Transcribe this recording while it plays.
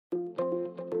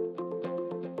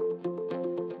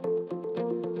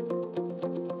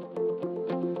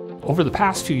Over the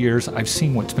past few years, I've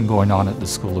seen what's been going on at the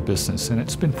School of Business, and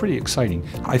it's been pretty exciting.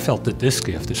 I felt that this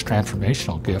gift, this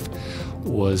transformational gift,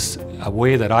 was a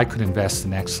way that I could invest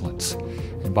in excellence.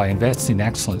 And by investing in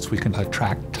excellence, we can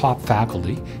attract top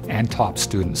faculty and top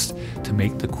students to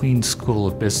make the Queen's School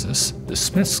of Business, the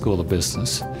Smith School of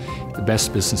Business, the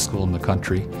best business school in the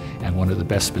country and one of the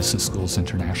best business schools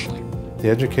internationally.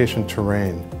 The education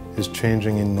terrain is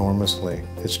changing enormously.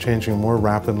 It's changing more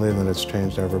rapidly than it's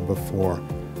changed ever before.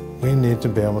 We need to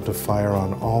be able to fire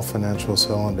on all financial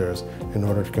cylinders in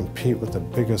order to compete with the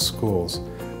biggest schools.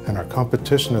 And our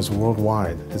competition is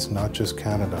worldwide. It's not just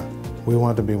Canada. We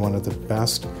want to be one of the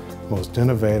best, most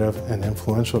innovative and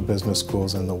influential business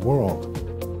schools in the world.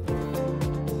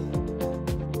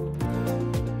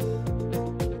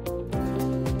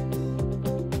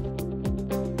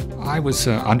 I was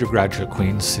an undergraduate at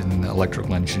Queen's in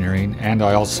electrical engineering, and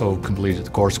I also completed the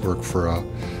coursework for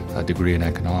a degree in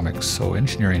economics. So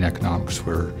engineering and economics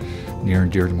were near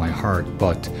and dear to my heart,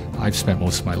 but I've spent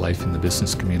most of my life in the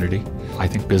business community. I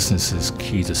think business is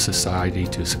key to society,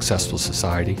 to a successful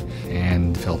society,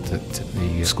 and felt that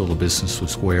the School of Business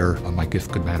was where my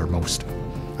gift could matter most.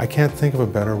 I can't think of a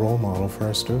better role model for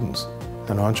our students.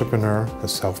 An entrepreneur, a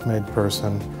self-made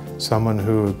person, someone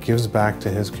who gives back to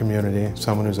his community,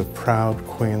 someone who's a proud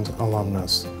Queen's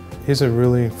alumnus. He's a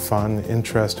really fun,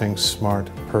 interesting, smart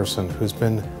person who's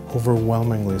been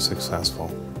overwhelmingly successful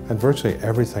at virtually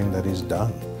everything that he's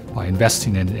done. By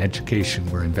investing in education,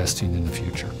 we're investing in the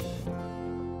future.